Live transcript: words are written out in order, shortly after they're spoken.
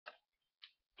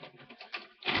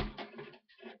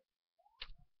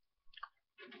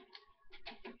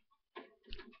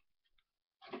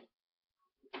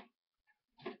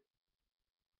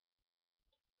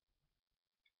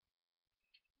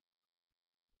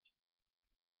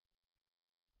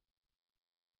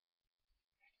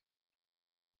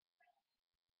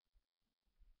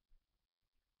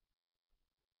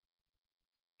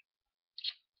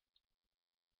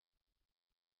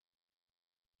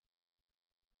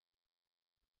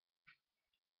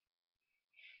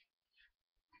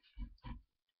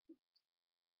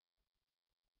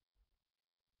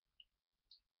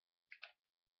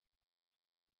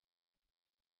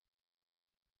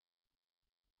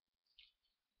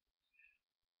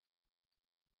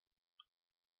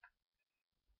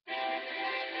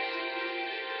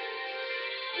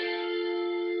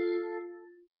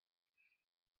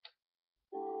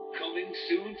Coming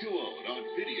soon to own on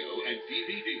video and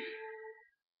DVD.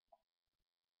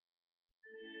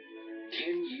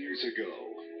 10 years ago,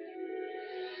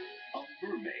 a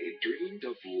mermaid dreamed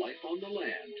of life on the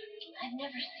land. I've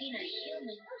never seen a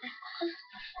human this close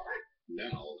before.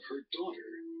 Now her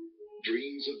daughter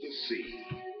dreams of the sea.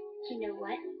 You know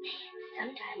what?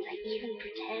 Sometimes I even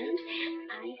pretend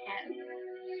I have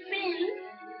fins.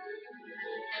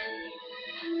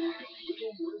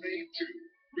 Little Mermaid 2,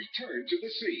 Return to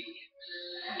the Sea.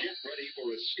 Get ready for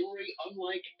a story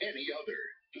unlike any other.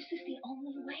 This is the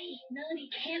only way. Melody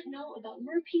can't know about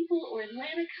merpeople or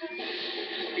Atlantica.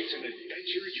 It's an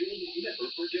adventure you'll never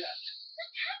forget.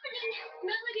 What's happening,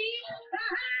 Melody?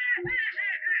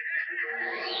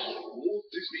 Walt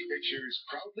Disney Pictures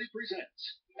proudly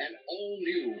presents an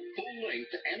all-new,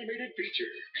 full-length animated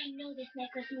feature. I know this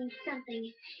necklace means something.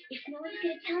 If no one's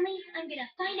gonna tell me, I'm gonna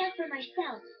find out for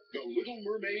myself. The Little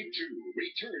Mermaid 2,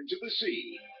 Return to the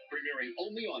Sea. Premiering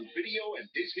only on video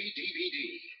and Disney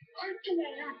DVD. I'm too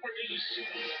old for this.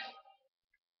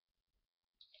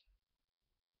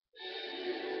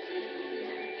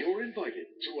 You're invited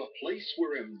to a place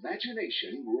where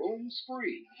imagination roams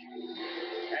free.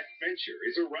 Adventure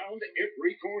is around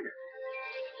every corner.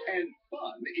 And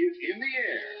fun is in the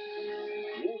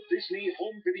air. Walt Disney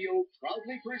Home Video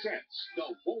proudly presents the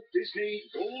Walt Disney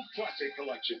Gold Classic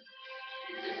Collection.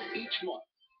 Each month,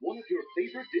 one of your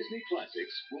favorite Disney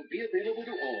classics will be available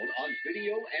to own on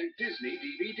video and Disney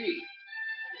DVD.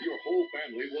 Your whole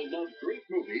family will love great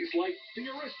movies like The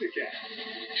Aristocats.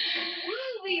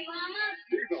 Movie, Mama!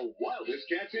 They're the wildest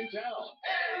cats in town.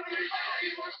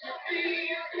 Everybody wants to be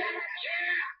a cat,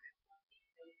 yeah!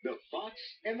 The Fox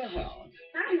and the Hound.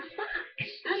 I'm a fox.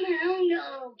 I'm a hound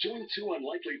dog. Join two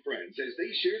unlikely friends as they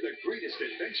share the greatest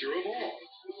adventure of all.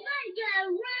 I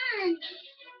gotta run!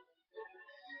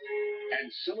 And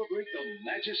celebrate the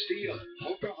majesty of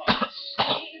Pocahontas.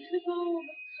 With all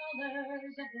the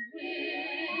colors of the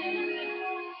wind.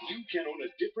 You can own a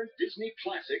different Disney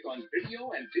classic on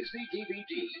video and Disney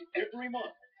DVD every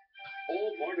month.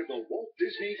 All part of the Walt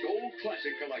Disney Gold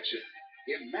Classic Collection.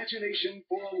 Imagination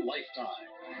for a lifetime.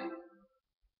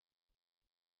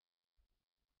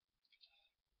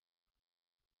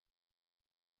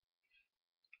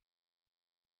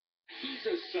 He's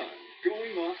a son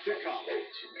going off to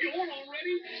college. Going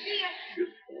already? Yeah.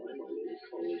 Good boy, my little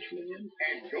college man.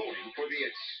 And going for the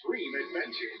extreme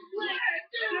adventure.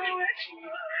 Let's do it!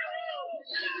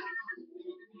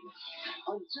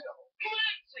 Until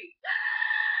Maxie!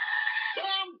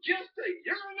 I'm just a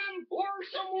yearning for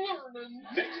some learning.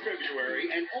 Next February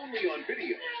and only on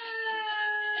video.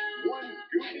 One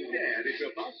goofy dad is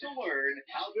about to learn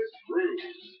how to cruise.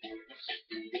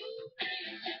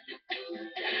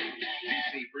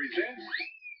 Disney presents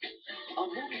a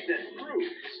movie that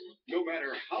proves no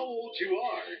matter how old you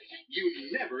are,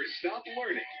 you never stop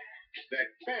learning. That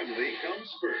family comes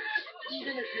first,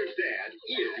 even if your dad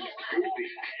is goofy.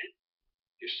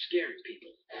 You're scaring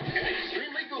people. An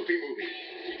extremely goofy movie,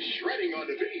 shredding on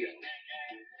the video.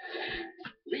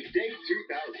 Leap Day 2000.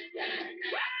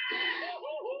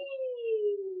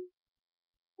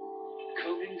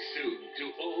 Coming soon to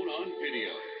own on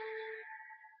video.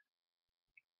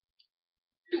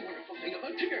 The wonderful thing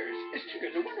about Tigger is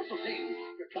Tigger's a wonderful thing.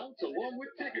 Bounce along with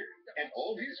Tigger and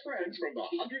all his friends from the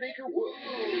 100-Acre Wood.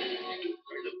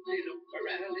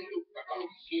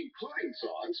 Including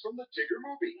songs from the Tigger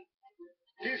movie.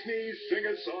 Disney's Sing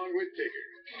a Song with Tigger.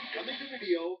 Coming to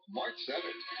video March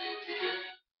 7th.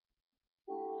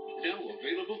 Now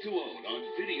available to own on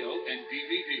video and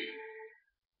DVD.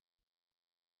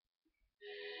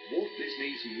 Walt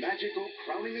Disney's magical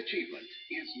crowning achievement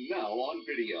is now on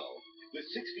video. The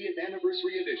 60th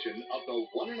anniversary edition of the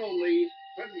one and only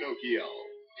Pinocchio.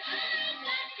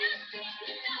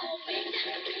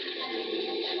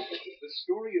 The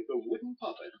story of the wooden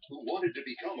puppet who wanted to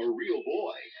become a real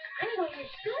boy. I'm going to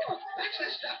school. That's the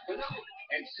stuff, Pinocchio.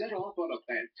 And set off on a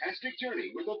fantastic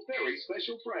journey with a very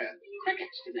special friend.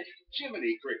 Crickets today.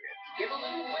 Jiminy Cricket. Give a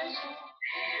little whistle.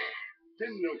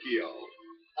 Pinocchio.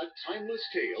 A timeless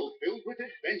tale filled with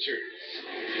adventures.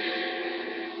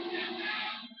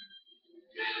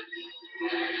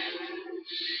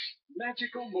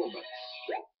 Magical moments.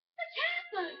 What's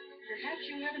happened? Perhaps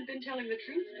you haven't been telling the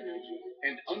truth, Pinocchio.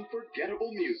 And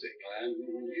unforgettable music.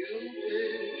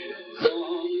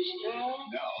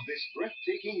 Now, this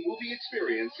breathtaking movie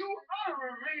experience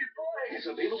is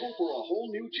available for a whole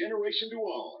new generation to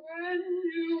own.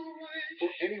 For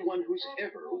anyone who's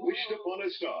ever wished upon a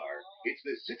star, it's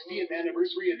the 60th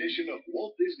anniversary edition of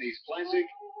Walt Disney's classic,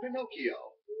 Pinocchio.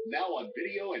 Now on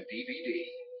video and DVD.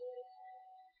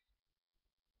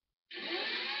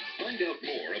 Find find out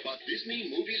more about Disney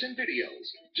movies and videos,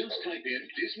 just type in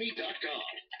Disney.com,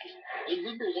 the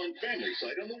 #1 family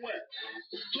site on the web.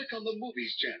 Click on the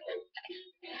Movies channel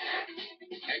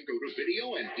and go to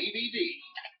Video and DVD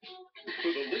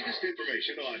for the latest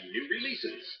information on new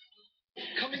releases,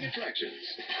 coming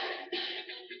attractions,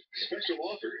 special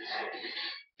offers,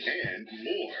 and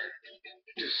more.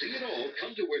 To see it all,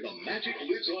 come to where the magic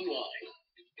lives online.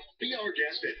 Be our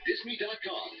guest at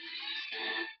Disney.com.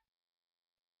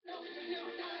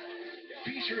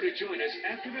 Be sure to join us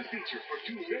after the feature for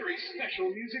 2 very special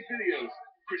music videos.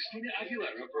 Christina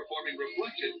Aguilera performing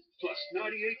Reflection, plus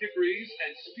 98 Degrees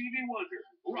and Stevie Wonder,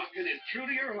 rockin' and true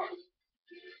to your heart.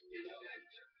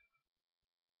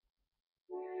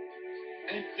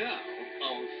 And now,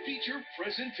 our feature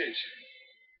presentation.